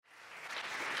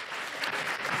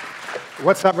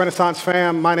What's up, Renaissance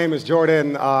fam? My name is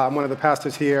Jordan. I'm one of the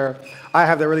pastors here. I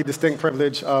have the really distinct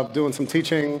privilege of doing some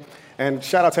teaching, and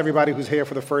shout out to everybody who's here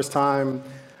for the first time.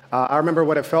 I remember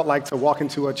what it felt like to walk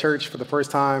into a church for the first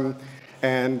time,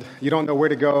 and you don't know where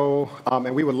to go,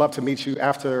 and we would love to meet you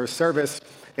after service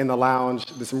in the lounge.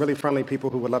 There's some really friendly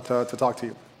people who would love to talk to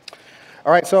you.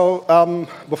 All right, so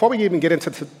before we even get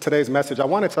into today's message, I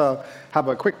wanted to have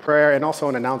a quick prayer and also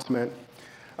an announcement.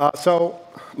 So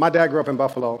my dad grew up in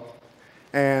Buffalo,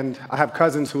 and I have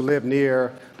cousins who live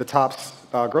near the Tops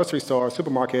grocery store,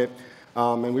 supermarket,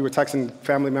 and we were texting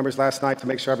family members last night to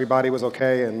make sure everybody was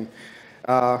okay, and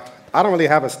I don't really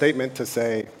have a statement to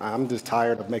say. I'm just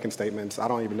tired of making statements. I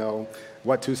don't even know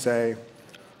what to say.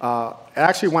 I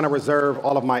actually want to reserve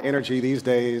all of my energy these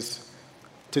days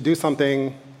to do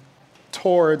something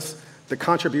towards the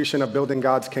contribution of building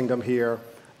God's kingdom here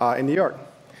in New York.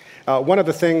 One of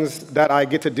the things that I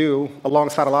get to do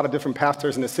alongside a lot of different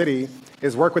pastors in the city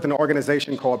is work with an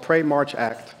organization called Pray March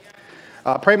Act.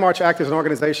 Pray March Act is an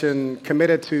organization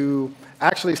committed to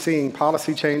actually seeing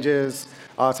policy changes.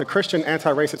 It's a Christian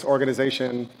anti-racist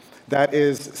organization that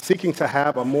is seeking to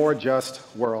have a more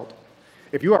just world.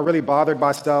 If you are really bothered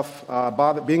by stuff,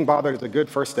 being bothered is a good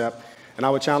first step, and I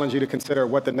would challenge you to consider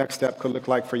what the next step could look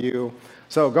like for you.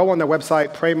 So go on their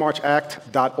website,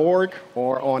 praymarchact.org,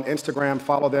 or on Instagram,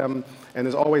 follow them, and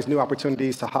there's always new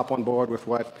opportunities to hop on board with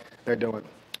what they're doing.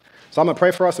 So I'm going to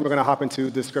pray for us, and we're going to hop into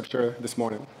this scripture this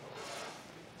morning.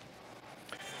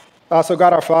 So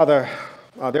God our Father,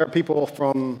 there are people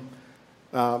who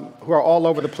are all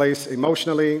over the place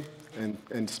emotionally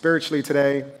and spiritually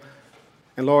today.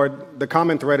 And Lord, the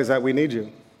common thread is that we need you.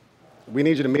 We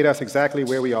need you to meet us exactly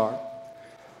where we are.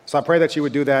 So I pray that you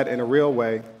would do that in a real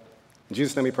way. In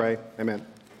Jesus' name we pray, amen.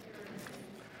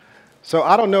 So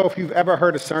I don't know if you've ever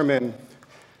heard a sermon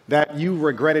that you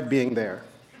regretted being there.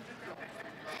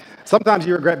 Sometimes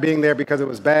you regret being there because it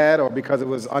was bad or because it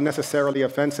was unnecessarily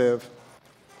offensive.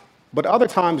 But other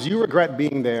times you regret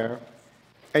being there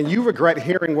and you regret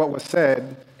hearing what was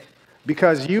said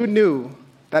because you knew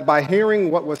that by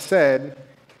hearing what was said,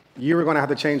 you were going to have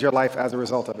to change your life as a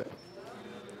result of it.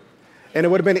 And it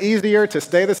would have been easier to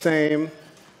stay the same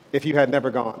if you had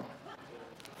never gone.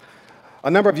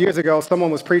 A number of years ago,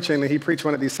 someone was preaching, and he preached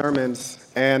one of these sermons,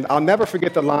 and I'll never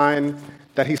forget the line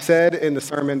that he said in the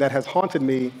sermon that has haunted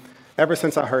me ever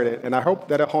since I heard it, and I hope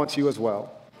that it haunts you as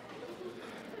well.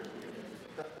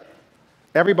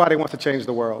 Everybody wants to change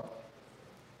the world,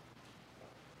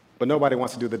 but nobody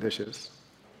wants to do the dishes.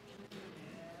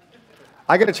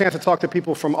 I get a chance to talk to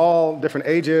people from all different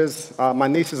ages. My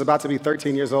niece is about to be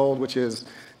 13 years old, which is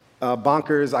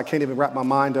bonkers. I can't even wrap my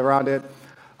mind around it.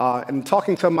 And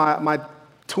talking to my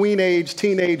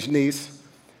teenage niece,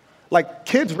 like,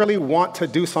 kids really want to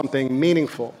do something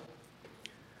meaningful.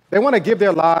 They want to give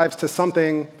their lives to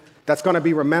something that's going to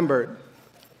be remembered.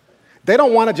 They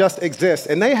don't want to just exist.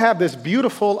 And they have this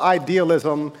beautiful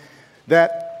idealism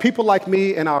that people like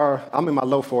me I'm in my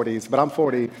low 40s, but I'm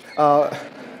 40.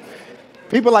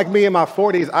 People like me in my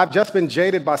 40s, I've just been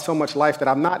jaded by so much life that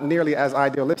I'm not nearly as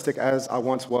idealistic as I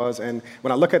once was. And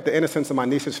when I look at the innocence of my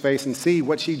niece's face and see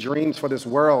what she dreams for this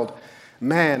world,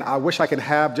 man, I wish I could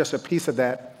have just a piece of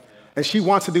that. And she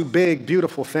wants to do big,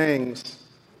 beautiful things,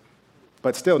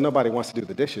 but still nobody wants to do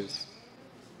the dishes.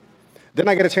 Then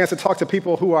I get a chance to talk to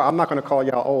people who are, I'm not going to call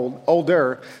y'all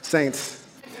older saints,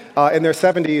 in their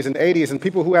 70s and 80s, and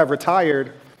people who have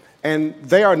retired, and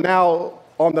they are now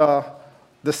on the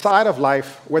side of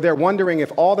life where they're wondering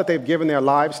if all that they've given their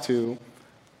lives to,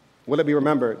 will it be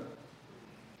remembered?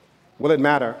 Will it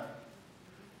matter?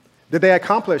 Did they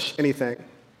accomplish anything?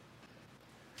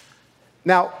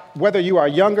 Now, whether you are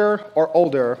younger or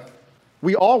older,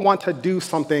 we all want to do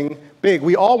something big.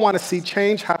 We all want to see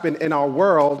change happen in our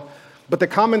world, but the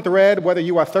common thread, whether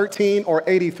you are 13 or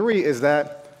 83, is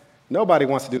that nobody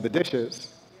wants to do the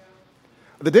dishes.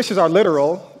 The dishes are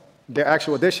literal, they're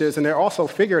actual dishes, and they're also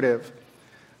figurative.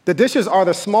 The dishes are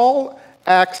the small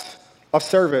acts of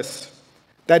service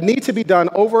that need to be done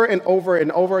over and over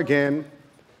and over again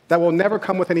that will never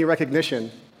come with any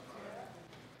recognition.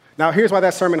 Now, here's why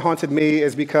that sermon haunted me,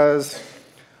 is because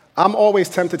I'm always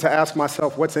tempted to ask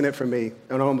myself, what's in it for me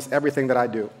in almost everything that I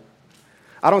do?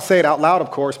 I don't say it out loud,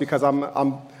 of course, because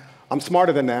I'm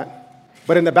smarter than that.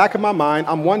 But in the back of my mind,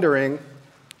 I'm wondering,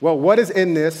 well, what is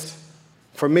in this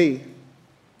for me?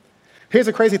 Here's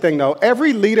the crazy thing, though.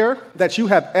 Every leader that you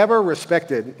have ever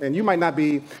respected, and you might not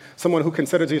be someone who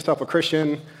considers yourself a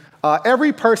Christian,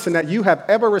 every person that you have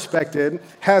ever respected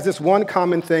has this one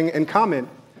common thing in common,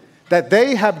 that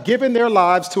they have given their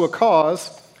lives to a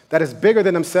cause that is bigger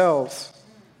than themselves.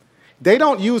 They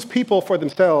don't use people for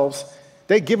themselves.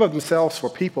 They give of themselves for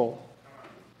people.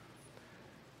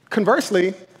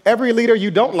 Conversely, every leader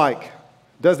you don't like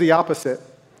does the opposite.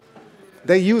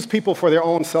 They use people for their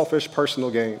own selfish personal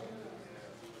gain.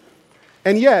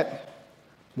 And yet,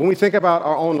 when we think about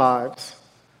our own lives,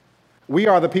 we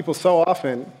are the people so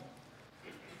often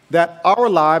that our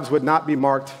lives would not be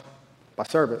marked by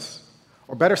service,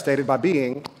 or better stated, by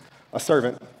being a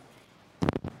servant.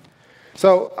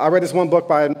 So I read this one book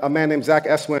by a man named Zach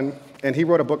Eswin, and he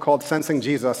wrote a book called Sensing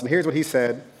Jesus, and here's what he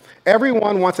said.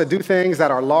 Everyone wants to do things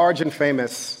that are large and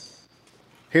famous.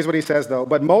 Here's what he says, though.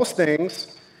 But most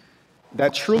things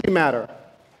that truly matter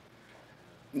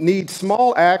need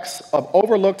small acts of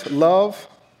overlooked love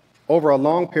over a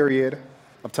long period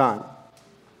of time.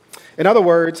 In other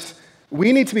words,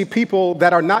 we need to be people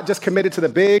that are not just committed to the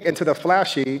big and to the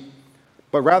flashy,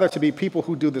 but rather to be people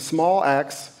who do the small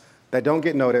acts that don't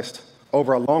get noticed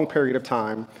over a long period of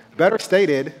time. Better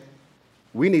stated,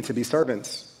 we need to be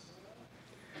servants.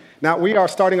 Now, we are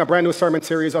starting a brand new sermon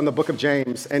series on the book of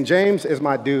James, and James is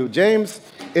my dude. James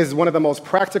is one of the most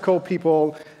practical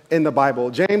people in the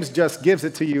Bible. James just gives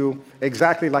it to you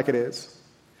exactly like it is.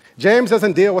 James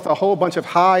doesn't deal with a whole bunch of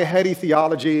high, heady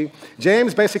theology.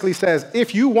 James basically says,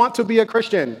 if you want to be a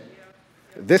Christian,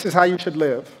 this is how you should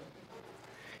live.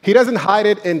 He doesn't hide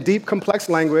it in deep, complex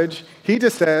language. He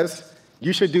just says,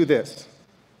 you should do this.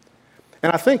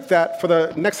 And I think that for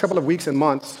the next couple of weeks and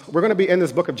months, we're going to be in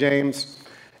this book of James.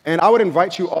 And I would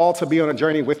invite you all to be on a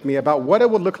journey with me about what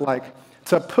it would look like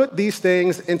to put these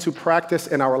things into practice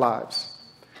in our lives.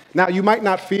 Now, you might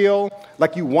not feel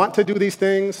like you want to do these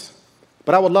things,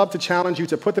 but I would love to challenge you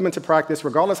to put them into practice,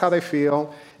 regardless how they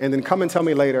feel, and then come and tell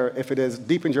me later if it has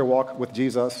deepened your walk with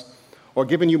Jesus or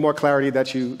given you more clarity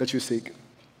that you seek.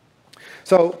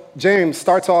 So James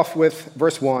starts off with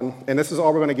verse 1, and this is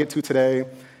all we're going to get to today,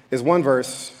 is one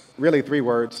verse, really 3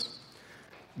 words.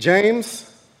 James,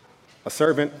 a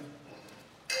servant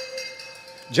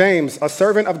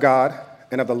of God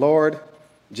and of the Lord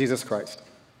Jesus Christ.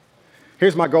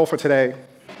 Here's my goal for today.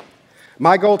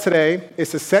 My goal today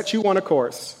is to set you on a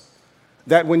course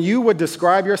that when you would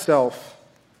describe yourself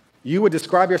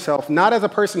not as a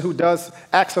person who does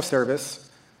acts of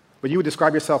service, but you would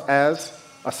describe yourself as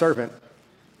a servant.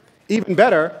 Even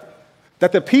better,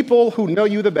 that the people who know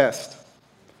you the best,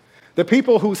 the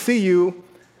people who see you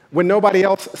when nobody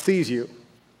else sees you,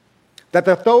 that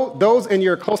those in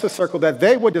your closest circle, that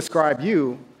they would describe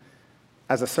you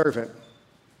as a servant.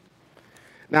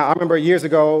 Now, I remember years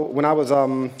ago when I was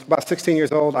about 16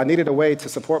 years old, I needed a way to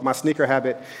support my sneaker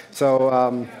habit. So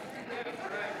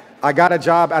I got a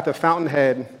job at the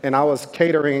Fountainhead, and I was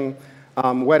catering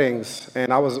weddings.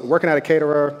 And I was working at a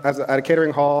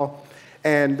catering hall,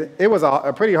 and it was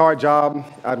a pretty hard job.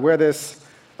 I'd wear this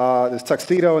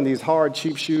tuxedo and these hard,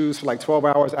 cheap shoes for like 12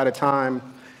 hours at a time.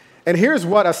 And here's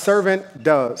what a servant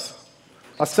does.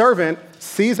 A servant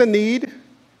sees a need,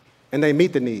 and they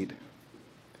meet the need.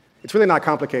 It's really not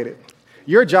complicated.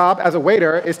 Your job as a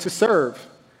waiter is to serve.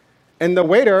 And the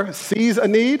waiter sees a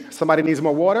need, somebody needs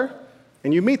more water,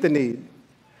 and you meet the need.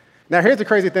 Now, here's the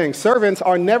crazy thing. Servants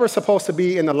are never supposed to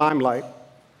be in the limelight.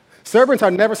 Servants are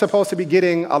never supposed to be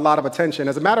getting a lot of attention.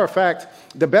 As a matter of fact,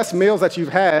 the best meals that you've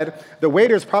had, the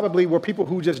waiters probably were people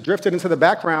who just drifted into the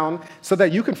background so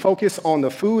that you can focus on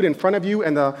the food in front of you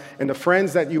and the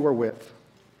friends that you were with.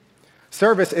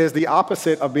 Service is the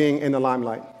opposite of being in the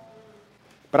limelight.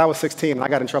 But I was 16, and I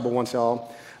got in trouble once,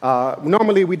 y'all.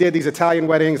 Normally, we did these Italian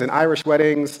weddings and Irish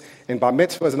weddings and bar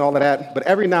mitzvahs and all of that, but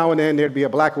every now and then, there'd be a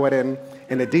black wedding,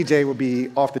 and the DJ would be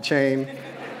off the chain.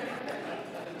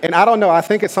 And I don't know, I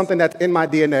think it's something that's in my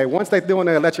DNA. Once they threw in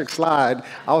the electric slide,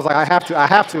 I was like, I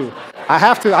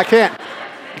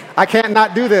can't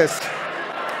not do this.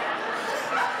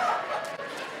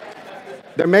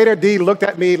 The maitre d' looked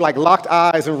at me like locked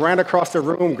eyes and ran across the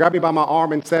room, grabbed me by my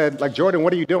arm and said, like, Jordan,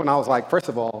 what are you doing? I was like, first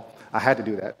of all, I had to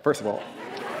do that, first of all.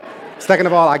 Second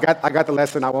of all, I got the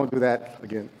lesson, I won't do that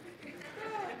again.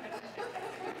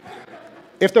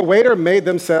 If the waiter made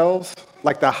themselves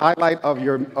like the highlight of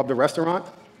the restaurant,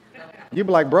 you'd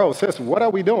be like, bro, sis, what are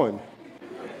we doing?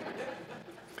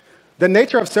 The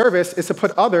nature of service is to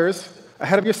put others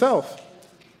ahead of yourself.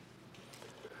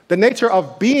 The nature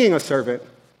of being a servant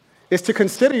is to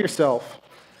consider yourself,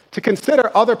 to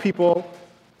consider other people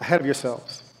ahead of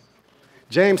yourselves.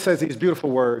 James says these beautiful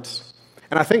words,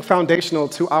 and I think foundational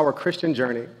to our Christian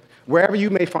journey. Wherever you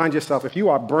may find yourself, if you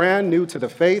are brand new to the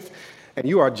faith and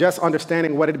you are just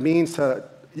understanding what it means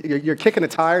you're kicking the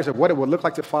tires of what it would look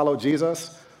like to follow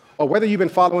Jesus, or whether you've been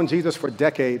following Jesus for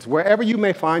decades, wherever you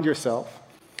may find yourself,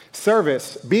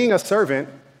 service, being a servant,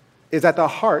 is at the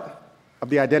heart of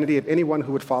the identity of anyone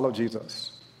who would follow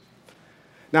Jesus.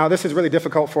 Now, this is really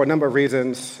difficult for a number of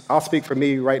reasons. I'll speak for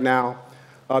me right now.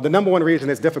 The number one reason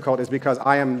it's difficult is because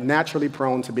I am naturally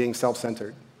prone to being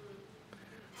self-centered.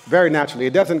 Very naturally.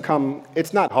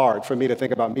 It's not hard for me to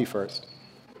think about me first.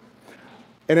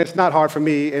 And it's not hard for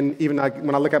me, and even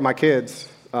when I look at my kids,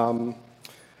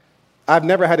 I've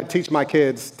never had to teach my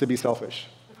kids to be selfish.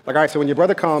 Like, all right, so when your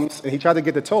brother comes and he tries to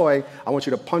get the toy, I want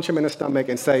you to punch him in the stomach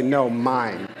and say, no,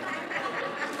 mine.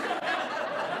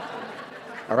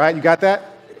 All right, you got that?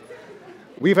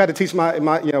 We've had to teach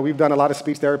we've done a lot of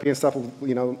speech therapy and stuff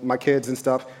with, my kids and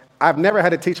stuff. I've never had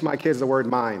to teach my kids the word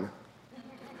mine.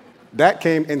 That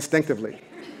came instinctively.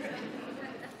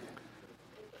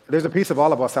 There's a piece of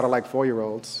all of us that are like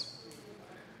 4-year-olds.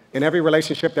 In every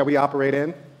relationship that we operate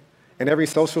in every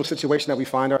social situation that we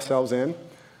find ourselves in,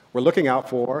 we're looking out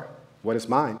for what is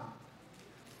mine.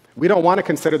 We don't want to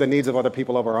consider the needs of other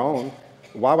people over our own.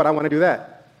 Why would I want to do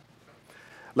that?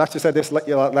 Lester said this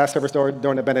last service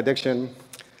during the benediction.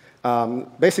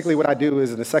 Basically, what I do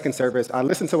is in the second service, I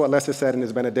listen to what Lester said in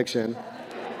his benediction,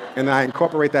 and I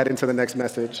incorporate that into the next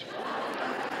message.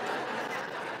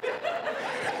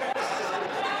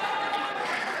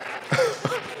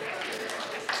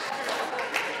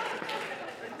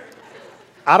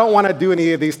 I don't want to do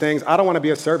any of these things. I don't want to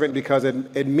be a servant because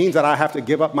it means that I have to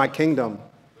give up my kingdom.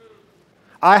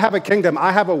 I have a kingdom.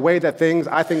 I have a way that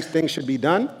I think things should be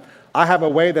done. I have a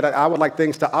way that I would like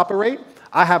things to operate.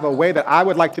 I have a way that I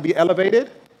would like to be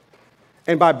elevated.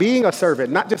 And by being a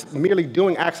servant, not just merely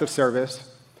doing acts of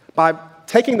service, by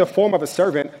taking the form of a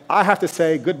servant, I have to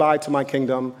say goodbye to my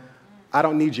kingdom. I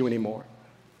don't need you anymore.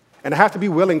 And I have to be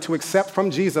willing to accept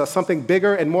from Jesus something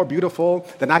bigger and more beautiful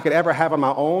than I could ever have on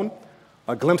my own,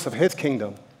 a glimpse of his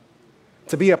kingdom,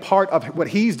 to be a part of what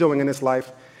he's doing in his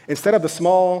life, instead of the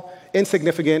small,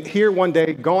 insignificant, here one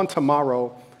day, gone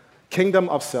tomorrow, kingdom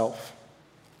of self.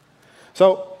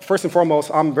 So first and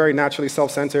foremost, I'm very naturally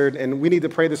self-centered, and we need to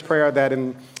pray this prayer that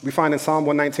we find in Psalm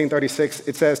 119:36.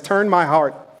 It says, turn my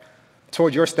heart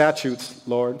toward your statutes,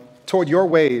 Lord, toward your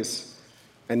ways,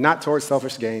 and not toward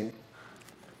selfish gain.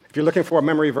 If you're looking for a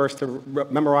memory verse to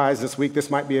memorize this week, this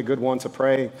might be a good one to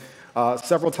pray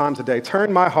several times a day.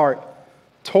 Turn my heart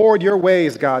toward your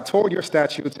ways, God, toward your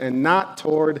statutes, and not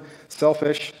toward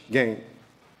selfish gain.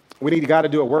 We need God to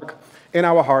do a work in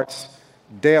our hearts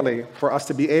daily for us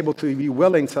to be able to be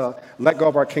willing to let go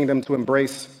of our kingdom, to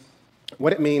embrace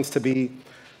what it means to be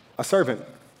a servant.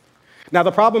 Now,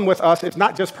 the problem with us, it's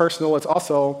not just personal, it's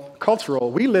also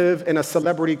cultural. We live in a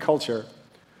celebrity culture.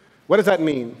 What does that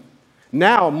mean?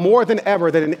 Now, more than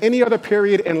ever, than in any other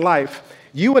period in life,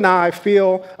 you and I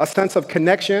feel a sense of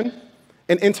connection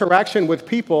and interaction with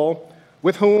people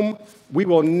with whom we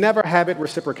will never have it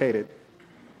reciprocated.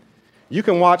 You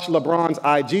can watch LeBron's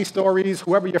IG stories,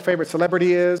 whoever your favorite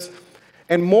celebrity is,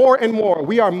 and more,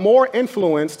 we are more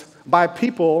influenced by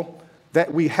people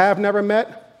that we have never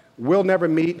met, will never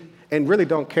meet, and really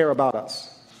don't care about us.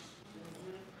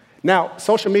 Now,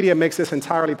 social media makes this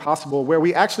entirely possible, where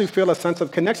we actually feel a sense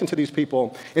of connection to these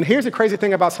people. And here's the crazy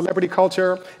thing about celebrity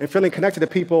culture and feeling connected to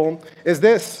people is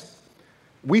this: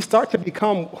 we start to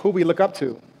become who we look up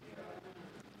to.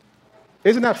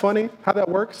 Isn't that funny how that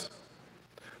works?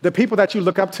 The people that you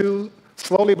look up to,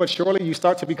 slowly but surely, you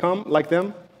start to become like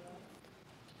them.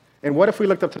 And what if we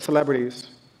looked up to celebrities?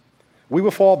 We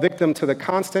would fall victim to the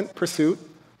constant pursuit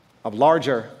of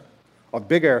larger, of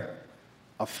bigger,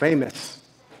 of famous.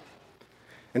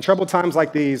 In troubled times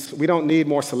like these, we don't need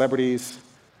more celebrities,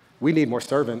 we need more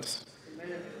servants.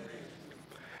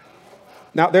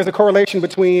 Now, there's a correlation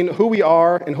between who we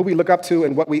are and who we look up to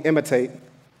and what we imitate.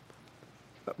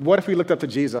 What if we looked up to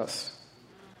Jesus?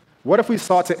 What if we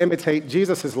sought to imitate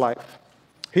Jesus' life?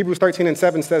 Hebrews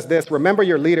 13:7 says this: remember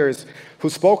your leaders who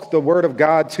spoke the word of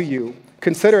God to you.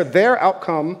 Consider the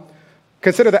outcome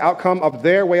of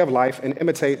their way of life and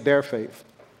imitate their faith.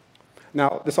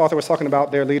 Now, this author was talking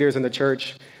about their leaders in the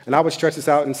church, and I would stretch this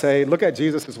out and say, look at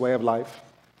Jesus' way of life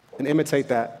and imitate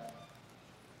that.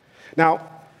 Now,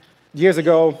 years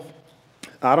ago,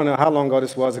 I don't know how long ago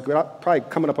this was, probably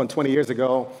coming up on 20 years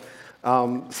ago,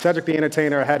 Cedric the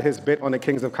Entertainer had his bit on the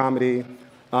Kings of Comedy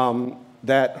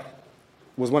that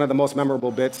was one of the most memorable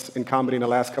bits in comedy in the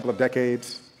last couple of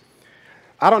decades.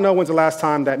 I don't know when's the last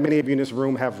time that many of you in this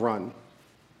room have run.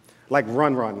 Like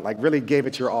run, like really gave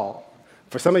it your all.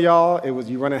 For some of y'all, it was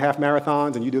you running half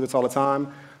marathons and you do this all the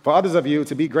time. For others of you,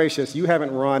 to be gracious, you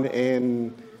haven't run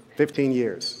in 15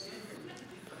 years.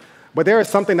 But there is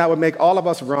something that would make all of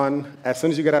us run as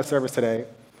soon as you get out of service today,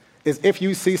 is if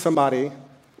you see somebody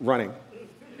running.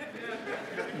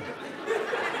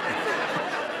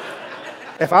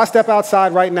 If I step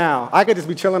outside right now, I could just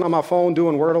be chilling on my phone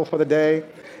doing Wordle for the day.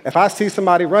 If I see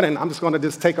somebody running, I'm just going to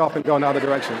just take off and go in the other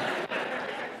direction.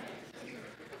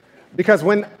 Because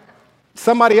when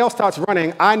somebody else starts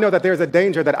running, I know that there's a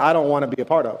danger that I don't want to be a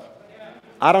part of.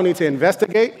 I don't need to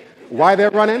investigate why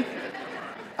they're running.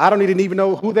 I don't need to even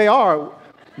know who they are.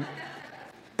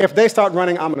 If they start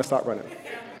running, I'm going to start running.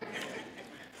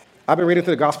 I've been reading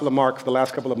through the Gospel of Mark for the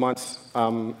last couple of months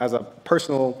as a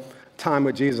personal time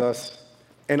with Jesus.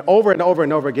 And over and over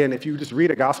and over again, if you just read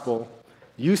a gospel,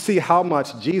 you see how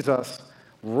much Jesus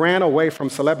ran away from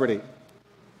celebrity.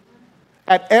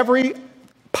 At every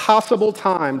possible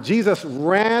time, Jesus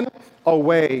ran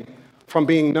away from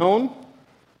being known,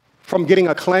 from getting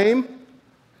acclaim,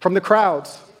 from the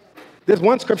crowds. There's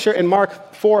one scripture in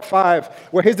Mark 4:5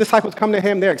 where his disciples come to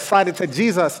him. They're excited, say,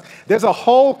 Jesus, there's a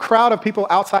whole crowd of people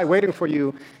outside waiting for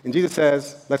you. And Jesus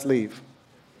says, let's leave.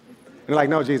 And they're like,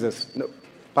 no, Jesus, no,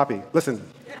 Papi, listen.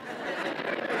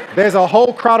 There's a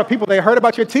whole crowd of people. They heard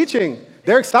about your teaching.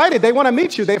 They're excited. They want to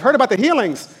meet you. They've heard about the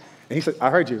healings. And he said, I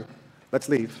heard you. Let's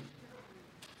leave.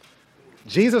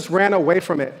 Jesus ran away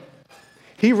from it.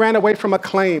 He ran away from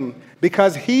acclaim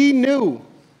because he knew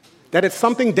that it's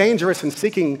something dangerous in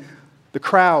seeking the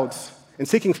crowds and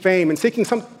seeking fame and seeking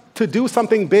to do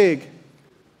something big.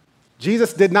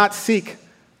 Jesus did not seek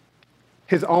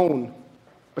his own,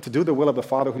 but to do the will of the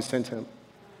Father who sent him.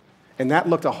 And that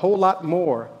looked a whole lot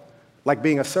more like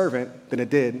being a servant than it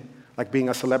did like being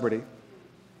a celebrity.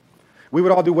 We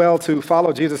would all do well to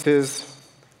follow Jesus'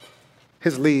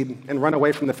 his lead and run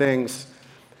away from the things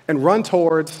and run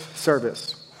towards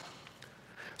service.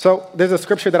 So there's a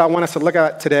scripture that I want us to look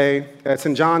at today. It's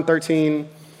in John 13,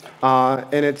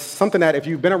 and it's something that if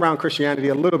you've been around Christianity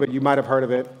a little bit, you might have heard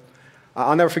of it.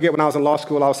 I'll never forget when I was in law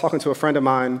school, I was talking to a friend of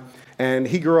mine, and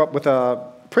he grew up with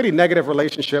a pretty negative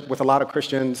relationship with a lot of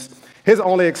Christians. His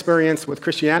only experience with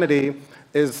Christianity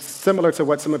is similar to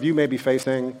what some of you may be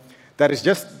facing, that is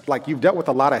just like you've dealt with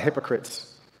a lot of hypocrites.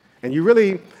 And you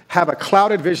really have a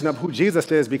clouded vision of who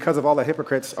Jesus is because of all the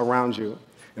hypocrites around you.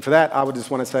 And for that, I would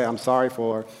just want to say I'm sorry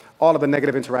for all of the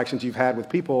negative interactions you've had with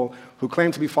people who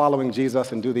claim to be following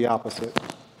Jesus and do the opposite.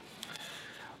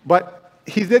 But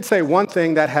he did say one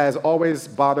thing that has always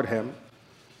bothered him,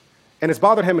 and it's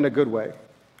bothered him in a good way.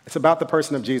 It's about the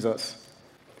person of Jesus.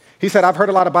 He said, I've heard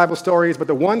a lot of Bible stories, but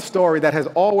the one story that has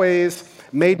always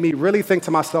made me really think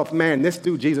to myself, man, this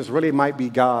dude Jesus really might be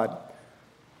God,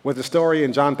 was the story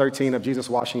in John 13 of Jesus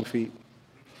washing feet.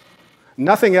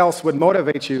 Nothing else would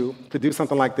motivate you to do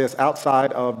something like this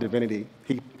outside of divinity,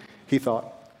 he thought.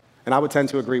 And I would tend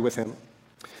to agree with him.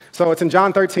 So it's in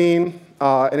John 13,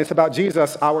 and it's about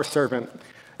Jesus, our servant.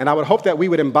 And I would hope that we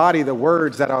would embody the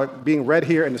words that are being read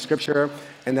here in the scripture,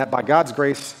 and that by God's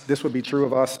grace, this would be true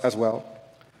of us as well.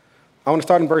 I want to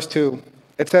start in verse 2.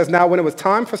 It says, now when it was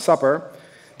time for supper,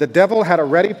 the devil had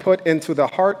already put into the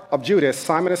heart of Judas,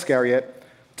 Simon Iscariot,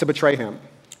 to betray him.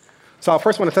 So I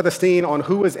first want to set the scene on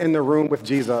who is in the room with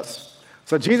Jesus.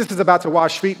 So Jesus is about to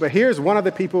wash feet, but here's one of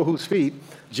the people whose feet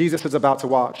Jesus is about to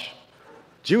wash.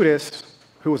 Judas,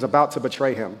 who was about to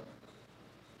betray him.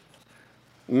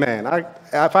 Man,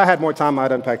 if I had more time,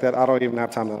 I'd unpack that. I don't even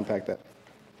have time to unpack that.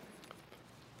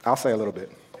 I'll say a little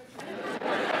bit.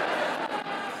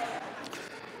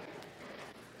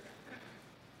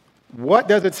 What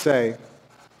does it say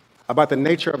about the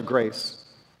nature of grace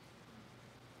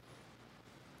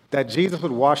that Jesus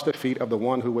would wash the feet of the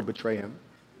one who would betray him?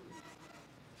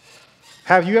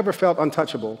 Have you ever felt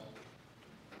untouchable?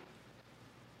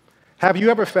 Have you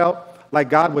ever felt like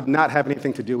God would not have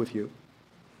anything to do with you?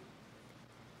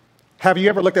 Have you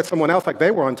ever looked at someone else like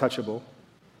they were untouchable?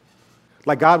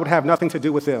 Like God would have nothing to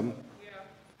do with them? Yeah.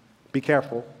 Be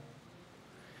careful.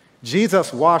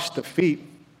 Jesus washed the feet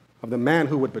of the man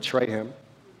who would betray him.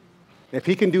 If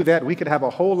he can do that, we could have a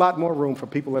whole lot more room for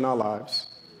people in our lives.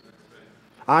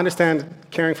 I understand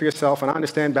caring for yourself, and I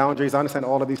understand boundaries. I understand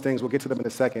all of these things. We'll get to them in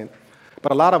a second.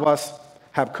 But a lot of us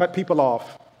have cut people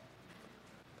off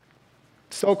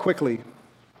so quickly.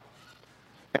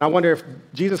 And I wonder if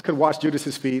Jesus could wash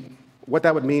Judas's feet, what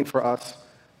that would mean for us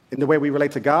in the way we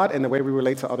relate to God and the way we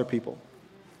relate to other people.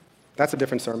 That's a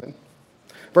different sermon.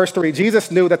 Verse 3,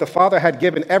 Jesus knew that the Father had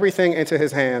given everything into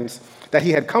his hands, that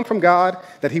he had come from God,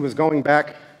 that he was going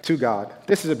back to God.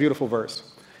 This is a beautiful verse.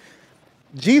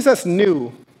 Jesus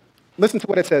knew, listen to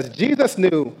what it says, Jesus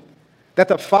knew that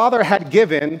the Father had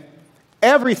given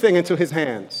everything into his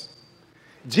hands.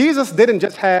 Jesus didn't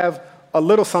just have a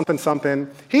little something, something.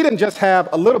 He didn't just have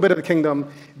a little bit of the kingdom.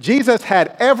 Jesus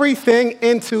had everything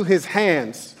into his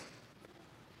hands.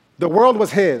 The world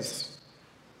was his.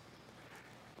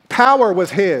 Power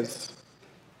was his.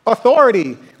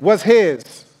 Authority was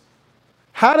his.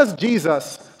 How does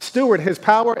Jesus steward his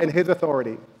power and his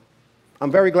authority?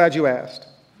 I'm very glad you asked.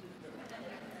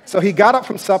 So he got up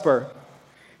from supper.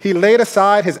 He laid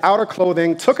aside his outer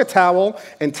clothing, took a towel,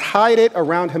 and tied it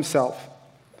around himself.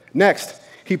 Next,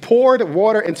 he poured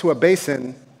water into a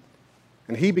basin,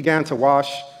 and he began to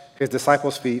wash his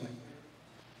disciples' feet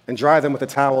and dry them with a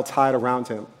towel tied around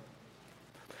him.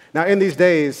 Now, in these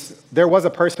days, there was a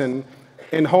person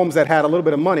in homes that had a little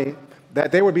bit of money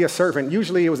that they would be a servant.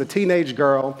 Usually it was a teenage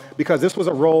girl, because this was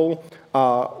a role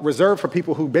reserved for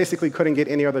people who basically couldn't get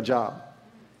any other job.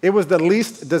 It was the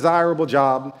least desirable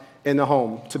job in the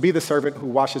home, to be the servant who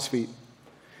washes feet.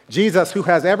 Jesus, who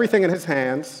has everything in his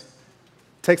hands,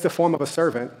 takes the form of a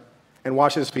servant and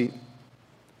washes feet.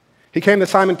 He came to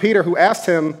Simon Peter, who asked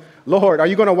him, "Lord, are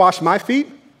you going to wash my feet?"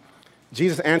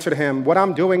 Jesus answered him, what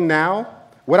I'm doing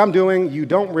you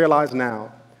don't realize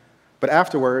now, but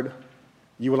afterward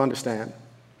you will understand.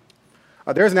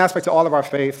 There's an aspect to all of our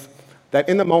faith that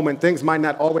in the moment things might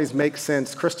not always make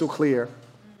sense crystal clear,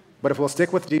 but if we'll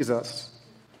stick with Jesus,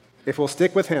 if we'll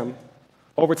stick with him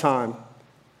over time,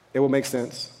 it will make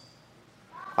sense.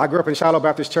 I grew up in Shiloh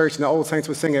Baptist Church, and the old saints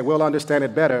would sing it, "We'll understand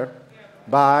it better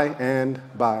by and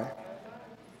by."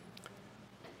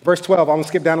 Verse 12, I'm going to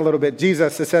skip down a little bit.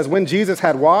 It says, when Jesus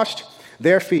had washed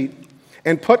their feet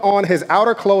and put on his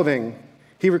outer clothing,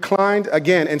 he reclined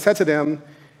again and said to them,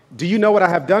 "Do you know what I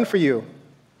have done for you?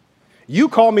 You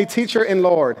call me teacher and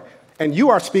Lord, and you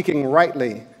are speaking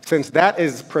rightly, since that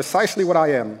is precisely what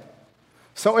I am.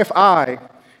 So if I,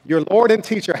 your Lord and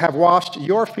teacher, have washed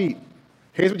your feet,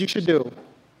 here's what you should do.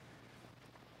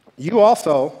 You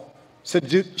also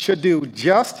should do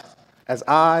just as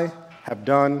I have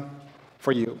done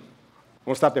for you." I'm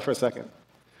going to stop there for a second.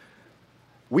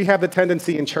 We have the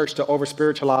tendency in church to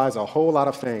over-spiritualize a whole lot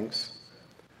of things.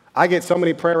 I get so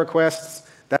many prayer requests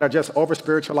that are just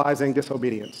over-spiritualizing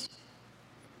disobedience.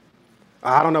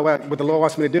 I don't know what the Lord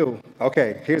wants me to do.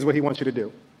 Okay, here's what he wants you to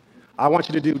do. I want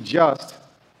you to do just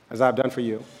as I've done for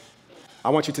you. I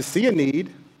want you to see a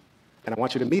need, and I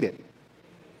want you to meet it.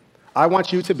 I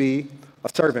want you to be a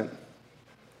servant.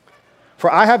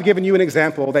 For I have given you an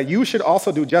example that you should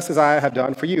also do just as I have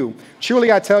done for you.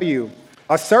 Truly I tell you,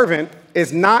 a servant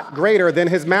is not greater than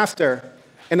his master,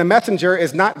 and a messenger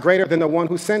is not greater than the one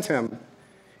who sent him.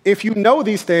 If you know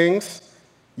these things,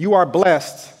 you are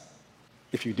blessed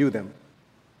if you do them.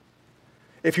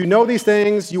 If you know these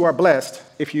things, you are blessed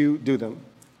if you do them.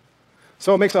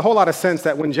 So it makes a whole lot of sense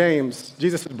that when James,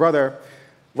 Jesus' brother,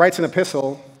 writes an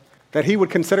epistle, that he would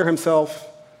consider himself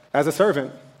as a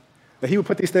servant, that he would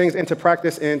put these things into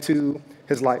practice into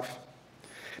his life.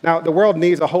 Now, the world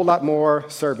needs a whole lot more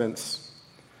servants.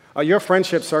 Your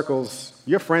friendship circles,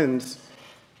 your friends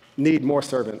need more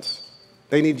servants.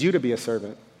 They need you to be a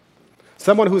servant.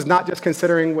 Someone who's not just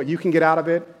considering what you can get out of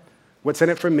it, what's in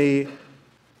it for me,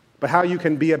 but how you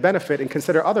can be a benefit and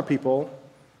consider other people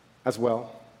as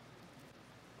well.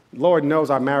 Lord knows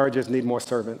our marriages need more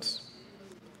servants.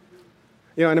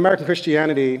 You know, in American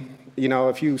Christianity,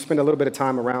 if you spend a little bit of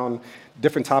time around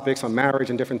different topics on marriage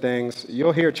and different things,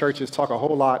 you'll hear churches talk a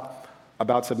whole lot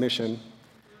about submission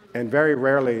and very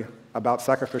rarely about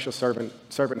sacrificial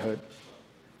servanthood.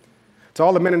 To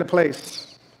all the men in the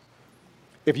place,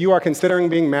 if you are considering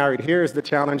being married, here's the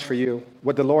challenge for you,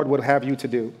 what the Lord would have you to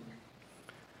do.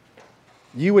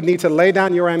 You would need to lay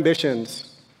down your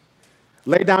ambitions,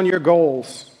 lay down your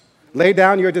goals, lay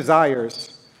down your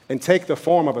desires, and take the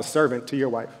form of a servant to your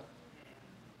wife.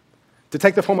 To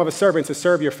take the form of a servant to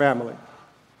serve your family.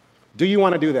 Do you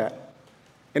want to do that?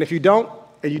 And if you don't,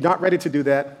 and you're not ready to do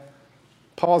that,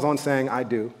 pause on saying, I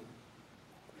do.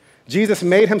 Jesus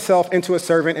made himself into a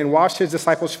servant and washed his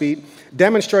disciples' feet,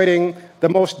 demonstrating the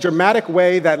most dramatic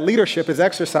way that leadership is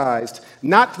exercised,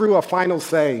 not through a final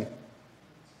say,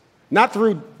 not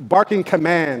through barking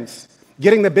commands,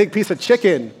 getting the big piece of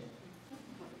chicken.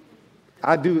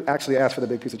 I do actually ask for the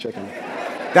big piece of chicken.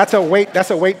 That's a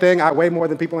weight thing. I weigh more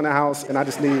than people in the house, and I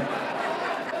just need,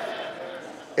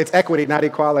 it's equity, not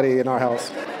equality in our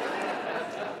house.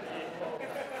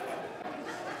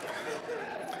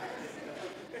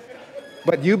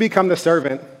 But you become the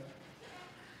servant,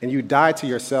 and you die to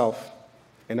yourself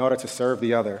in order to serve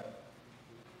the other.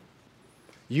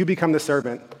 You become the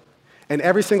servant, and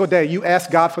every single day you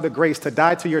ask God for the grace to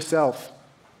die to yourself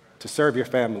to serve your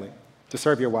family, to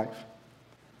serve your wife.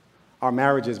 Our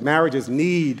marriages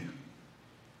need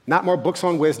not more books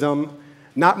on wisdom,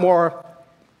 not more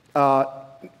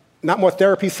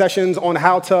therapy sessions on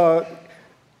how to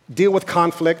deal with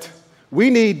conflict. We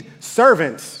need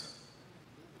servants.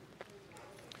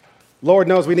 Lord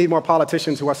knows we need more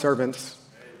politicians who are servants.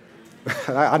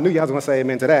 I knew you guys were going to say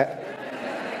amen to that.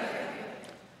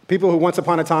 People who once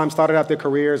upon a time started out their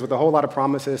careers with a whole lot of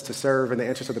promises to serve in the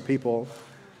interest of the people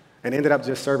and ended up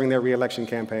just serving their re-election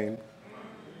campaign.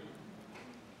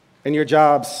 In your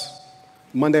jobs,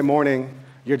 Monday morning,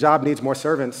 your job needs more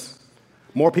servants.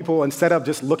 More people, instead of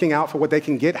just looking out for what they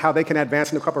can get, how they can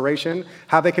advance in the corporation,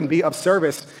 how they can be of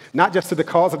service, not just to the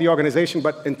cause of the organization,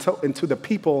 but into the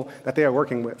people that they are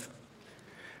working with.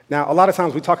 Now, a lot of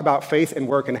times we talk about faith and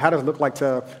work and how does it look like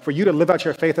for you to live out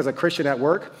your faith as a Christian at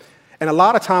work. And a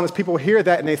lot of times people hear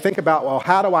that and they think about, well,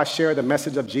 how do I share the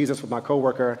message of Jesus with my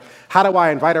coworker? How do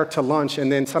I invite her to lunch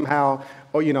and then somehow,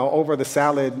 over the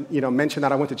salad, mention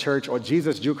that I went to church or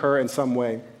Jesus juke her in some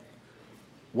way?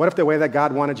 What if the way that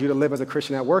God wanted you to live as a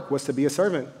Christian at work was to be a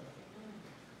servant?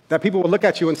 That people would look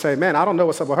at you and say, man, I don't know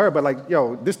what's up with her,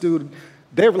 but this dude,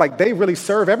 they really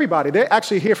serve everybody. They're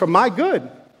actually here for my good.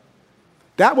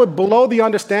 That would blow the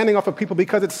understanding off of people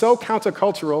because it's so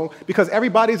countercultural, because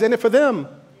everybody's in it for them.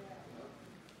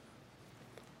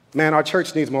 Man, our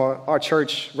church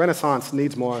Renaissance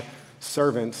needs more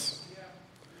servants.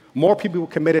 More people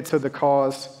committed to the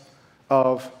cause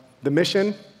of the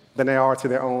mission than they are to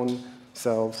their own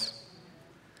selves.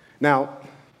 Now,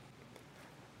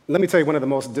 let me tell you one of the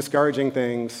most discouraging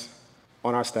things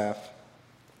on our staff.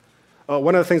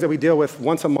 One of the things that we deal with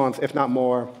once a month, if not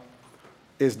more,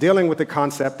 is dealing with the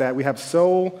concept that we have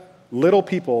so little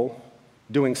people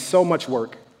doing so much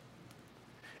work.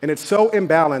 And it's so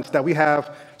imbalanced that we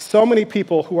have so many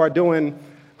people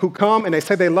who come and they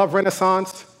say they love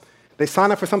Renaissance, they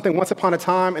sign up for something once upon a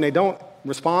time and they don't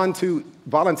respond to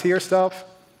volunteer stuff.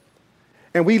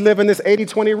 And we live in this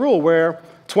 80-20 rule where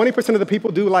 20% of the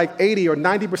people do like 80 or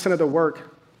 90% of the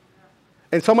work.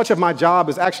 And so much of my job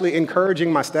is actually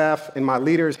encouraging my staff and my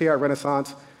leaders here at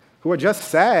Renaissance who are just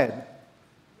sad.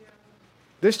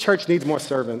 This church needs more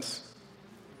servants.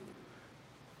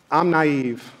 I'm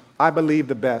naive. I believe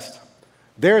the best.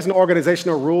 There's an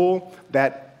organizational rule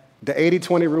that the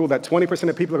 80-20 rule, that 20%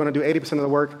 of people are going to do 80% of the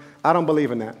work. I don't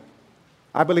believe in that.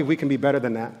 I believe we can be better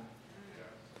than that.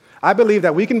 I believe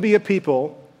that we can be a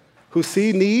people who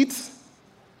see needs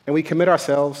and we commit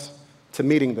ourselves to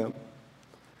meeting them.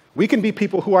 We can be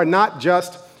people who are not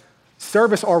just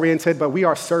service-oriented, but we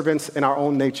are servants in our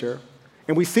own nature.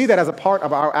 And we see that as a part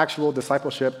of our actual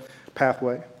discipleship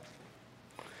pathway.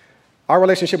 Our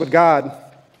relationship with God,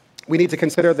 we need to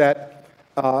consider that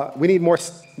we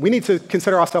need to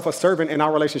consider ourselves a servant in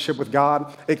our relationship with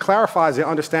God. It clarifies the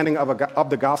understanding of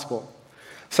the gospel.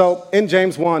 So in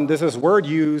James 1, there's this word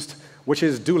used, which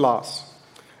is doulos.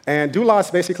 And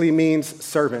doulos basically means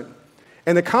servant.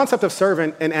 And the concept of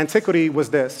servant in antiquity was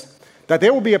this, that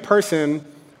there would be a person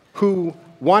who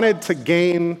wanted to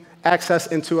gain access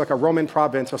into like a Roman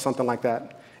province or something like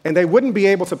that. And they wouldn't be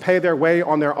able to pay their way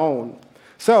on their own.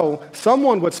 So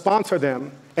someone would sponsor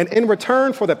them, and in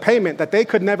return for the payment that they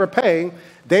could never pay,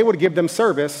 they would give them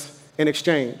service in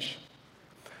exchange.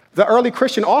 The early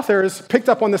Christian authors picked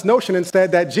up on this notion and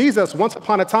said that Jesus, once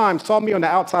upon a time, saw me on the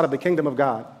outside of the kingdom of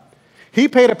God. He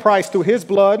paid a price through his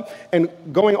blood and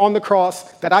going on the cross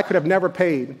that I could have never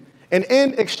paid. And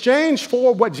in exchange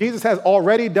for what Jesus has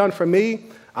already done for me,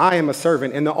 I am a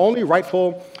servant. And the only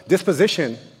rightful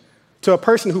disposition to a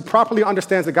person who properly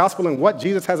understands the gospel and what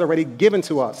Jesus has already given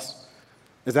to us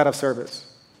is that of service.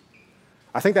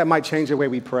 I think that might change the way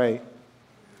we pray.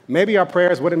 Maybe our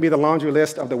prayers wouldn't be the laundry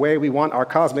list of the way we want our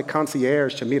cosmic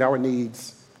concierge to meet our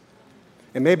needs.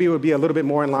 And maybe it would be a little bit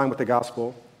more in line with the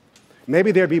gospel.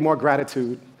 Maybe there'd be more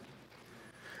gratitude.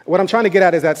 What I'm trying to get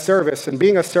at is that service and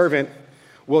being a servant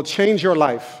will change your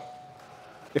life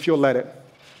if you'll let it.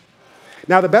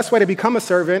 Now, the best way to become a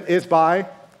servant is by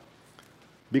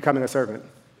becoming a servant.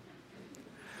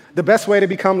 The best way to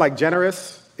become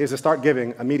generous is to start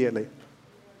giving immediately.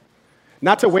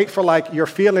 Not to wait for your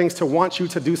feelings to want you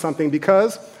to do something,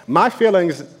 because my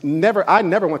feelings I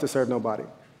never want to serve nobody.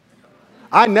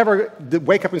 I never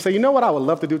wake up and say, you know what I would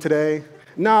love to do today?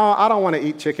 No, I don't want to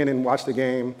eat chicken and watch the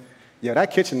game. Yeah,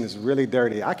 that kitchen is really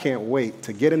dirty. I can't wait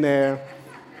to get in there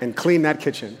and clean that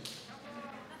kitchen.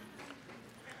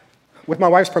 With my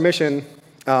wife's permission,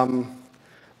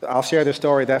 I'll share this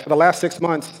story that for the last 6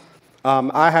 months,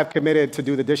 I have committed to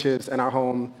do the dishes in our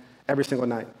home every single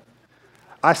night.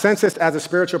 I sensed this as a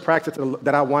spiritual practice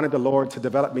that I wanted the Lord to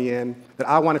develop me in, that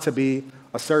I wanted to be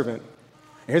a servant.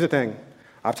 And here's the thing.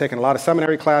 I've taken a lot of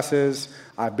seminary classes.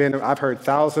 I've heard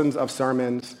thousands of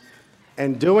sermons.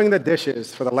 And doing the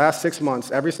dishes for the last 6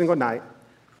 months, every single night,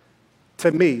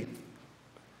 to me,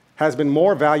 has been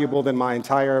more valuable than my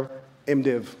entire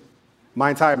MDiv, my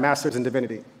entire master's in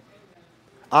divinity.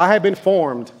 I have been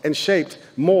formed and shaped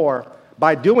more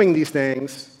by doing these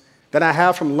things than I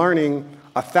have from learning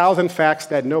 1,000 facts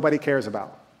that nobody cares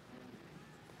about.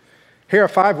 Here are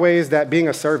 5 ways that being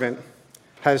a servant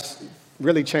has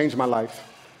really changed my life.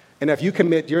 And if you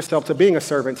commit yourself to being a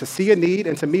servant, to see a need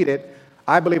and to meet it,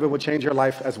 I believe it will change your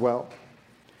life as well.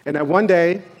 And that one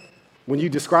day, when you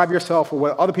describe yourself or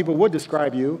what other people would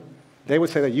describe you, they would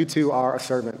say that you too are a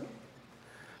servant.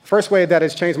 First way that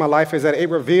has changed my life is that it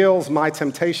reveals my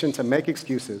temptation to make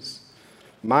excuses.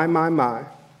 My.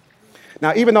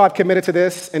 Now, even though I've committed to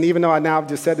this, and even though I now have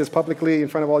just said this publicly in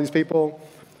front of all these people,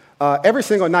 every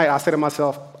single night I say to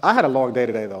myself, I had a long day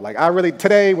today, though.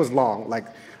 Today was long. Like,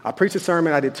 I preached a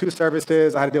sermon, I did 2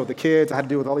 services, I had to deal with the kids, I had to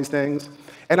deal with all these things.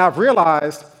 And I've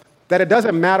realized that it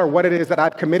doesn't matter what it is that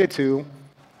I've committed to,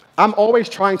 I'm always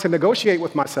trying to negotiate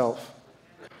with myself.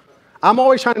 I'm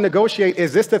always trying to negotiate,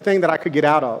 is this the thing that I could get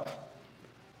out of?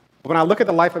 When I look at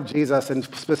the life of Jesus, and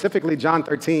specifically John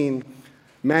 13,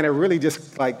 man, it really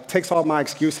just takes all my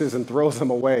excuses and throws them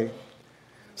away.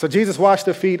 So Jesus washed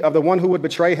the feet of the one who would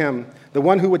betray him, the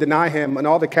one who would deny him, and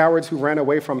all the cowards who ran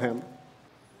away from him.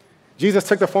 Jesus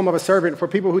took the form of a servant for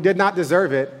people who did not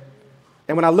deserve it.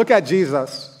 And when I look at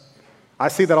Jesus, I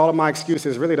see that all of my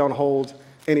excuses really don't hold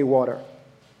any water.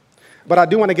 But I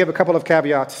do want to give a couple of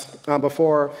caveats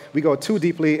before we go too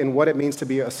deeply in what it means to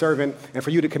be a servant and for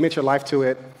you to commit your life to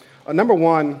it. Number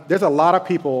one, there's a lot of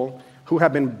people who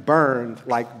have been burned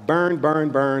by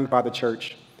the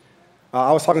church.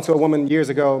 I was talking to a woman years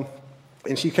ago,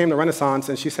 and she came to Renaissance,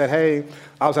 and she said, hey,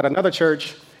 I was at another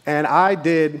church, and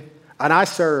I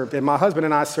served, and my husband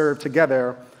and I served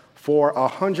together for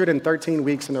 113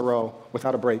 weeks in a row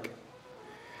without a break.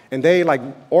 And they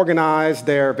organized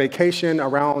their vacation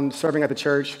around serving at the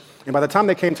church. And by the time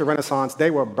they came to Renaissance,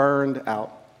 they were burned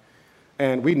out.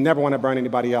 And we never want to burn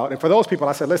anybody out. And for those people,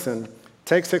 I said, listen,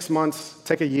 take 6 months,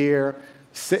 take a year,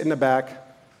 sit in the back,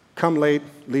 come late,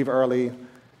 leave early,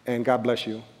 and God bless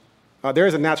you. There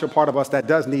is a natural part of us that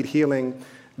does need healing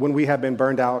when we have been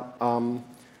burned out.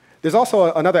 There's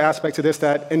also another aspect to this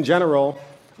that, in general,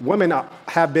 women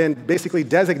have been basically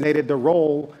designated the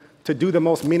role to do the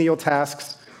most menial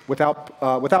tasks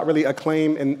without really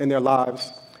acclaim in their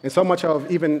lives. And so much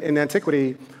of, even in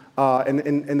antiquity,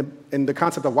 in the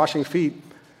concept of washing feet,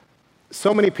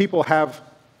 so many people have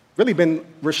really been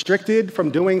restricted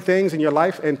from doing things in your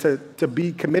life, and to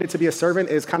be committed to be a servant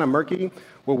is kind of murky.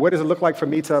 Well, what does it look like for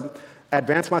me to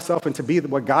advance myself and to be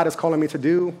what God is calling me to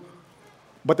do?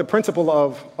 But the principle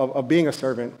of being a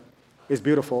servant is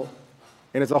beautiful.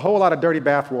 And it's a whole lot of dirty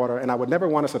bathwater, and I would never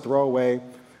want us to throw away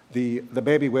the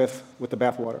baby with the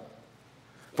bathwater.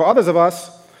 For others of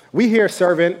us, we hear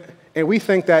servant, and we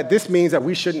think that this means that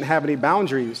we shouldn't have any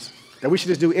boundaries, that we should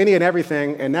just do any and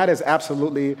everything, and that is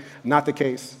absolutely not the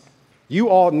case. You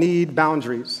all need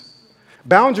boundaries.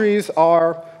 Boundaries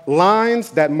are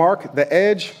lines that mark the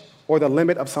edge or the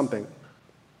limit of something.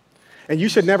 And you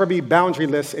should never be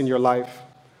boundaryless in your life.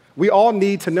 We all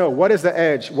need to know what is the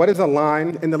edge, what is the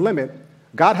line and the limit.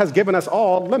 God has given us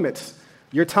all limits.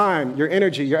 Your time, your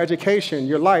energy, your education,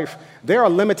 your life. There are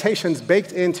limitations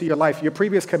baked into your life, your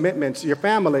previous commitments, your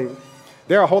family.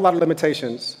 There are a whole lot of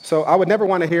limitations. So I would never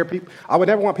want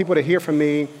people to hear from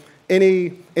me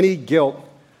any guilt,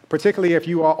 particularly if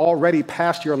you are already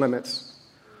past your limits.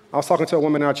 I was talking to a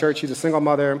woman in our church. She's a single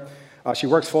mother. She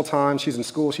works full time. She's in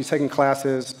school. She's taking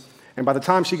classes. And by the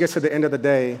time she gets to the end of the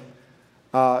day,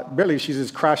 really she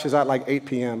just crashes out like 8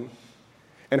 p.m.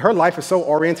 And her life is so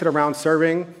oriented around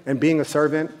serving and being a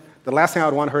servant. The last thing I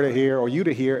would want her to hear, or you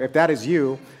to hear, if that is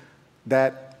you,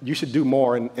 that you should do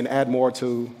more and add more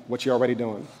to what you're already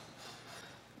doing.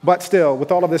 But still,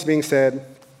 with all of this being said,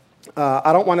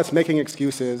 I don't want us making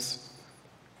excuses.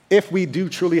 If we do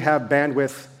truly have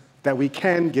bandwidth that we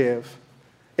can give,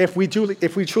 if we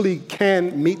truly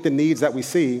can meet the needs that we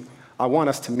see, I want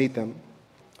us to meet them.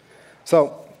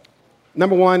 So,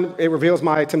 number one, it reveals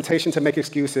my temptation to make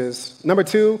excuses. Number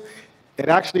two, it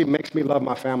actually makes me love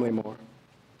my family more.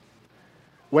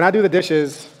 When I do the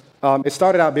dishes, it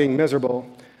started out being miserable,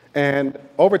 and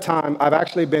over time, I've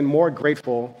actually been more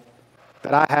grateful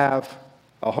that I have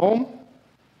a home,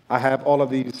 I have all of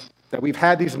these, that we've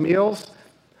had these meals.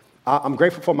 I'm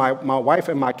grateful for my wife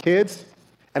and my kids,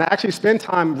 and I actually spend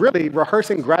time really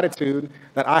rehearsing gratitude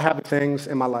that I have the things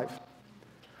in my life.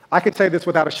 I can say this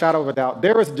without a shadow of a doubt.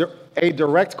 There is a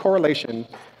direct correlation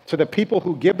to the people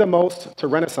who give the most to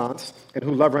Renaissance and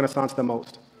who love Renaissance the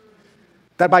most.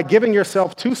 That by giving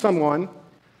yourself to someone,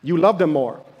 you love them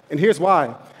more. And here's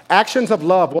why. Actions of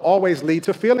love will always lead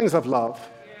to feelings of love.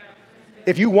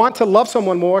 If you want to love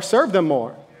someone more, serve them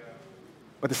more.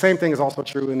 But the same thing is also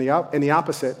true in the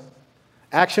opposite.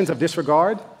 Actions of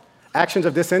disregard, actions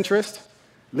of disinterest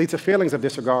lead to feelings of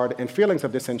disregard and feelings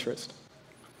of disinterest.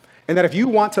 And that if you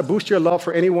want to boost your love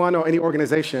for anyone or any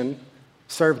organization,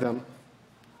 serve them.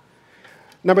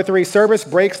 Number three, service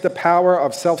breaks the power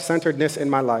of self-centeredness in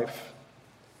my life.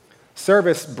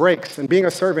 Service breaks, and being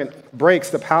a servant breaks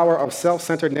the power of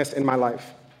self-centeredness in my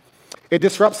life. It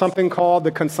disrupts something called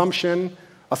the consumption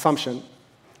assumption.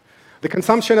 The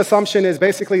consumption assumption is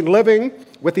basically living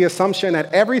with the assumption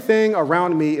that everything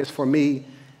around me is for me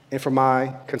and for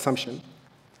my consumption.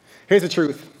 Here's the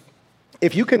truth.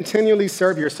 If you continually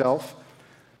serve yourself,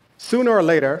 sooner or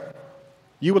later,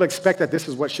 you will expect that this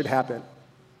is what should happen.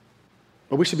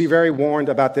 But we should be very warned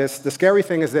about this. The scary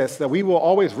thing is this, that we will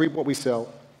always reap what we sow.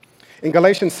 In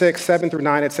Galatians 6, 7 through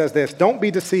 9, it says this, "Don't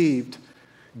be deceived.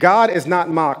 God is not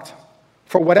mocked.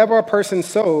 For whatever a person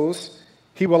sows,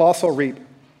 he will also reap.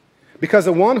 Because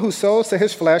the one who sows to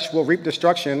his flesh will reap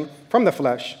destruction from the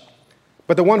flesh.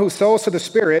 But the one who sows to the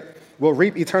Spirit will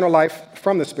reap eternal life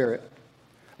from the Spirit.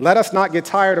 Let us not get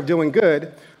tired of doing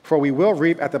good, for we will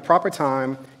reap at the proper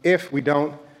time if we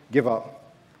don't give up."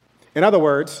 In other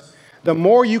words, the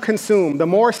more you consume, the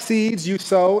more seeds you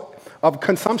sow of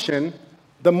consumption,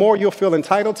 the more you'll feel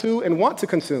entitled to and want to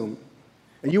consume.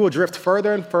 And you will drift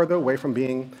further and further away from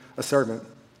being a servant.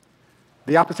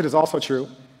 The opposite is also true.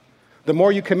 The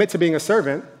more you commit to being a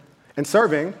servant and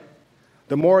serving,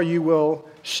 the more you will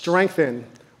strengthen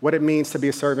what it means to be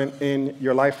a servant in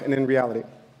your life and in reality.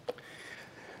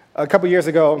 A couple years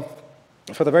ago,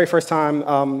 for the very first time,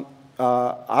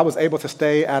 I was able to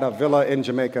stay at a villa in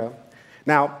Jamaica.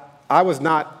 Now,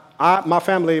 my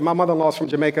family, my mother-in-law is from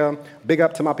Jamaica. Big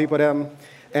up to my people, them.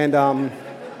 And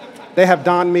they have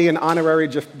donned me an honorary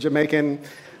Jamaican,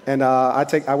 and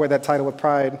I wear that title with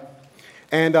pride.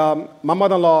 And my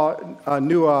mother-in-law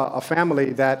knew a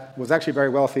family that was actually very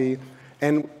wealthy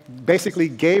and basically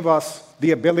gave us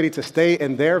the ability to stay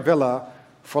in their villa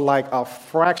for like a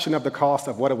fraction of the cost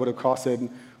of what it would have costed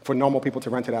for normal people to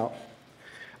rent it out.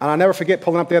 And I'll never forget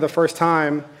pulling up there the first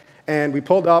time, and we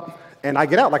pulled up, and I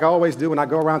get out like I always do, and I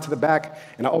go around to the back,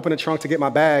 and I open the trunk to get my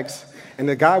bags, and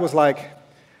the guy was like,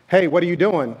 "Hey, what are you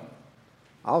doing?"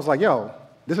 I was like, "Yo,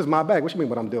 this is my bag." "What you mean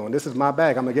what I'm doing? This is my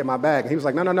bag. I'm gonna get my bag." And he was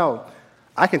like, No.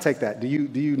 I can take that. Do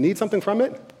you need something from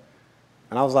it?"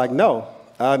 And I was like, "No,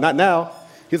 not now."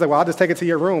 He's like, "Well, I'll just take it to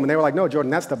your room." And they were like, "No, Jordan,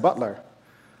 that's the butler."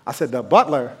 I said, "The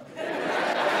butler?"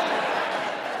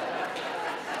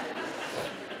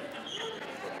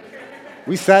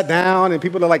 We sat down, and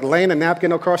people are like laying a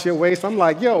napkin across your waist. I'm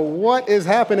like, "Yo, what is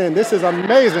happening? This is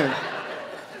amazing."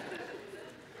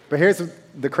 But here's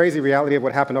the crazy reality of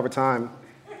what happened over time.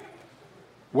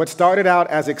 What started out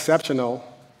as exceptional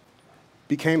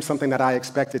became something that I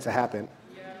expected to happen.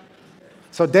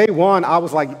 So day one, I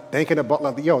was like thanking the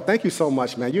butler, "Yo, thank you so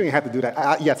much, man. You ain't have to do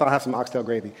that. Yes, I'll have some oxtail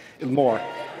gravy. More.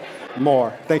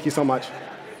 Thank you so much."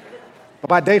 But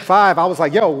by day 5, I was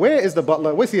like, "Yo, where is the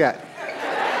butler? Where's he at?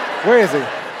 Where is he?"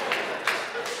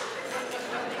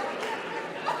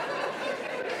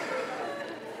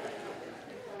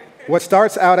 What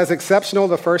starts out as exceptional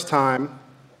the first time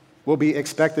will be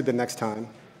expected the next time.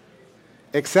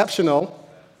 Exceptional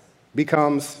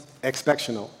becomes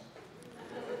expectional.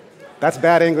 That's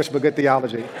bad English, but good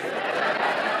theology.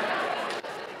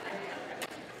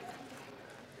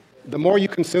 The more you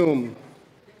consume,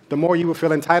 the more you will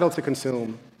feel entitled to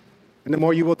consume, and the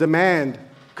more you will demand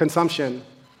consumption,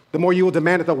 the more you will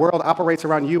demand that the world operates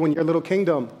around you and your little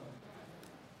kingdom.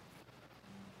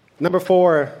 Number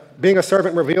 4, being a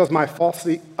servant reveals my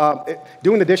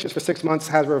doing the dishes for 6 months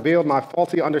has revealed my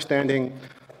faulty understanding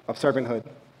of servanthood.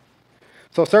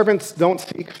 So servants don't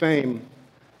seek fame.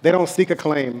 They don't seek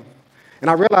acclaim. And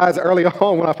I realized early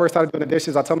on when I first started doing the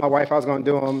dishes, I told my wife I was going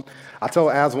to do them. I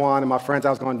told Aswan and my friends I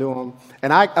was going to do them.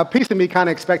 And a piece of me kind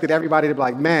of expected everybody to be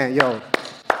like, "Man, yo,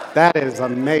 that is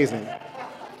amazing."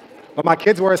 But my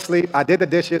kids were asleep. I did the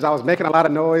dishes. I was making a lot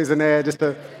of noise in there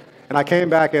and I came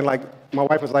back and like my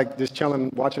wife was like just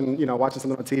chilling, watching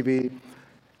something on TV,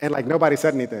 and like nobody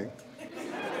said anything.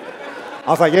 I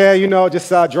was like, "Yeah, just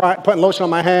putting lotion on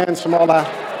my hands from all that."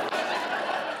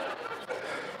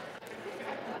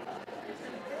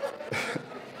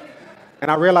 And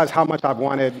I realized how much I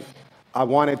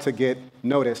wanted to get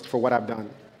noticed for what I've done.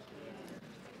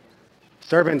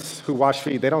 Servants who wash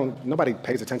feet, nobody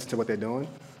pays attention to what they're doing.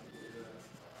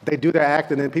 They do their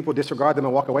act, and then people disregard them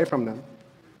and walk away from them.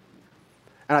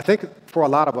 And I think for a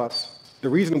lot of us, the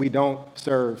reason we don't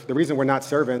serve, the reason we're not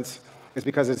servants, is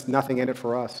because there's nothing in it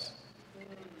for us.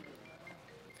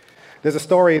 There's a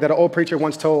story that an old preacher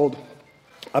once told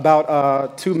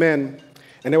about 2 men,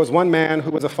 and there was one man who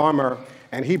was a farmer,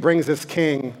 and he brings this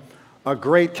king a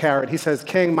great carrot. He says,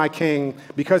 "King, my king,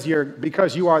 because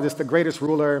you are the greatest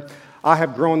ruler, I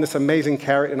have grown this amazing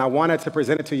carrot, and I wanted to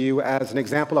present it to you as an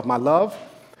example of my love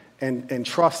and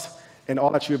trust in all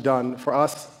that you've done for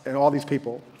us and all these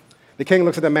people." The king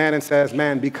looks at the man and says,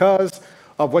 "Man, because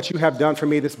of what you have done for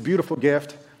me, this beautiful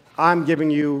gift, I'm giving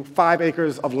you 5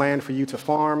 acres of land for you to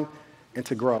farm and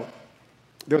to grow.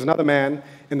 There was another man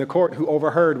in the court who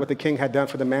overheard what the king had done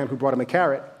for the man who brought him a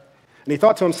carrot. And he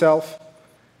thought to himself,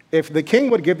 if the king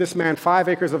would give this man 5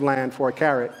 acres of land for a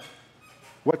carrot,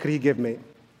 what could he give me?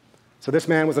 So this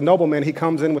man was a nobleman. He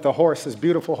comes in with a horse, this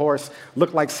beautiful horse,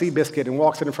 looked like Seabiscuit, and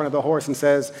walks in front of the horse and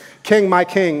says, King, my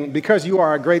king, because you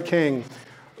are a great king,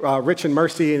 rich in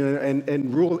mercy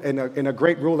and a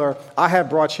great ruler, I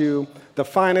have brought you the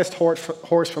finest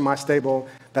horse from my stable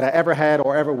that I ever had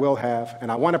or ever will have,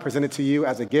 and I want to present it to you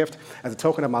as a gift, as a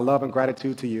token of my love and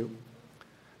gratitude to you.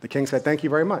 The king said, thank you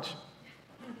very much.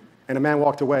 And the man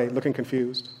walked away, looking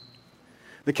confused.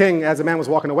 The king, as the man was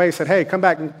walking away, said, hey, come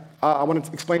back, and I want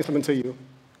to explain something to you.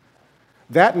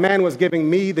 That man was giving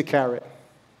me the carrot,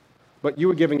 but you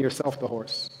were giving yourself the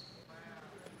horse.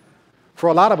 For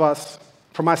a lot of us,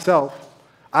 for myself,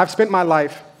 I've spent my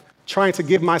life trying to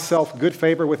give myself good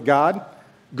favor with God,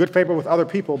 good favor with other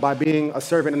people by being a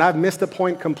servant, and I've missed the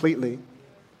point completely.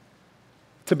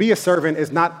 To be a servant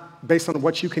is not based on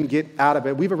what you can get out of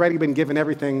it. We've already been given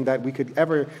everything that we could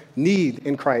ever need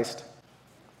in Christ.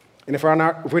 And if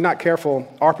we're not careful,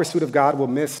 our pursuit of God will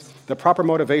miss the proper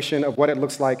motivation of what it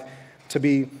looks like to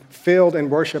be filled in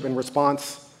worship and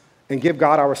response and give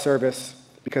God our service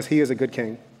because he is a good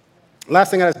king.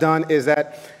 Last thing that it's done is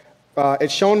that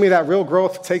it's shown me that real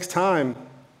growth takes time.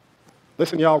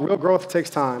 Listen, y'all, real growth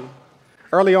takes time.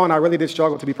 Early on, I really did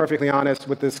struggle, to be perfectly honest,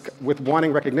 with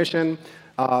wanting recognition,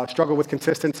 struggle with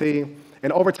consistency.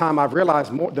 And over time, I've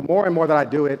realized the more and more that I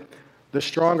do it, the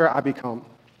stronger I become.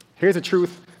 Here's the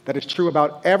truth that is true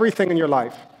about everything in your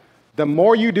life. The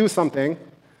more you do something,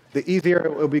 the easier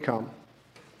it will become.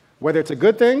 Whether it's a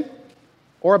good thing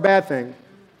or a bad thing.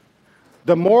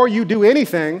 The more you do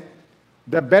anything,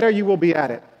 the better you will be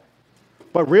at it.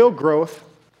 But real growth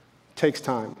takes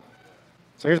time.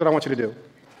 So here's what I want you to do.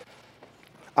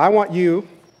 I want you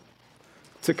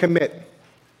to commit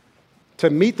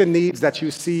to meet the needs that you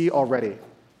see already.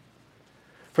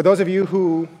 For those of you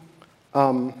who,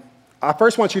 I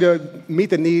first want you to meet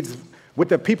the needs with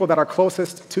the people that are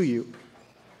closest to you,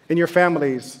 in your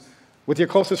families, with your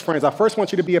closest friends. I first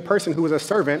want you to be a person who is a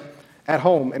servant at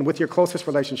home and with your closest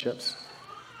relationships.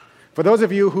 For those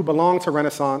of you who belong to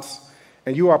Renaissance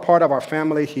and you are part of our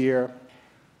family here,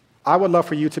 I would love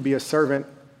for you to be a servant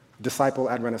disciple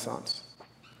at Renaissance.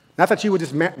 Not that you would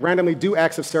just randomly do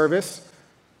acts of service,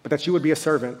 but that you would be a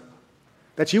servant.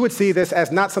 That you would see this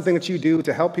as not something that you do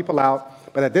to help people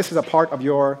out, but that this is a part of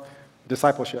your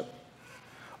discipleship.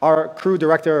 Our crew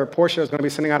director, Portia, is going to be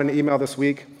sending out an email this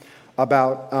week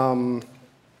about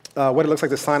what it looks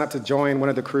like to sign up to join one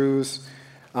of the crews.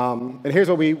 And here's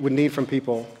what we would need from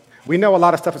people. We know a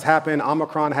lot of stuff has happened.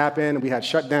 Omicron happened. We had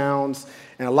shutdowns.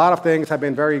 And a lot of things have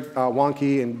been very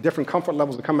wonky and different comfort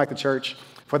levels to come back to church.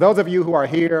 For those of you who are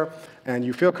here and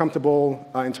you feel comfortable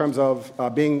in terms of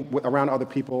being around other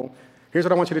people, here's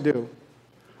what I want you to do.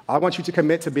 I want you to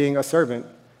commit to being a servant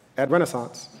at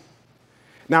Renaissance.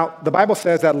 Now, the Bible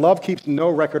says that love keeps no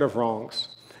record of wrongs.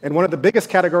 And one of the biggest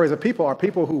categories of people are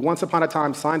people who once upon a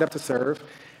time signed up to serve,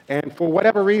 and for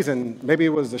whatever reason, maybe it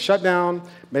was the shutdown,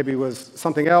 maybe it was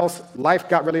something else, life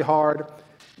got really hard,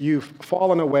 you've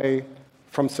fallen away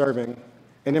from serving.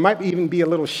 And there might even be a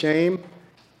little shame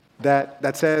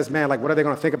that says, man, like, what are they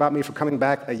going to think about me for coming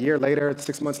back a year later,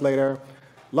 6 months later?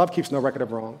 Love keeps no record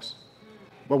of wrongs.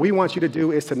 What we want you to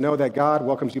do is to know that God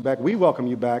welcomes you back. We welcome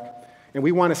you back. And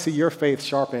we want to see your faith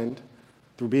sharpened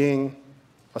through being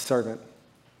a servant.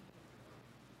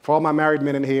 For all my married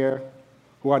men in here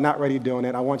who are not ready doing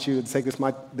it, I want you to take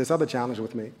this other challenge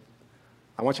with me.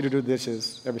 I want you to do the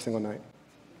dishes every single night.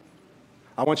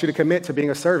 I want you to commit to being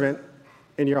a servant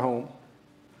in your home.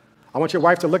 I want your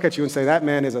wife to look at you and say, that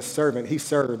man is a servant. He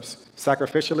serves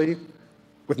sacrificially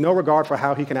with no regard for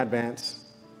how he can advance.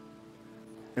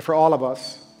 And for all of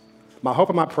us, my hope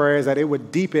and my prayer is that it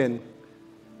would deepen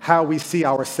how we see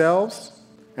ourselves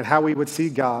and how we would see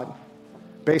God,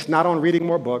 based not on reading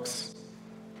more books,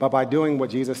 but by doing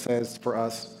what Jesus says for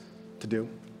us to do.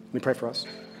 Let me pray for us.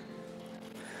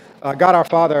 God our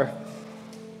Father,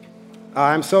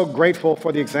 I'm so grateful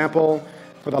for the example,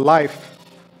 for the life,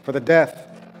 for the death,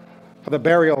 for the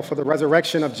burial, for the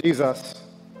resurrection of Jesus,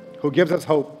 who gives us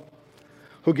hope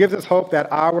that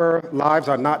our lives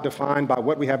are not defined by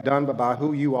what we have done, but by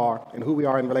who you are and who we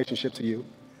are in relationship to you.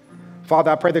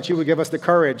 Father, I pray that you would give us the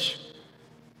courage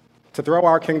to throw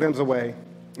our kingdoms away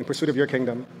in pursuit of your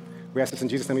kingdom. We ask this in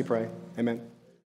Jesus' name we pray. Amen.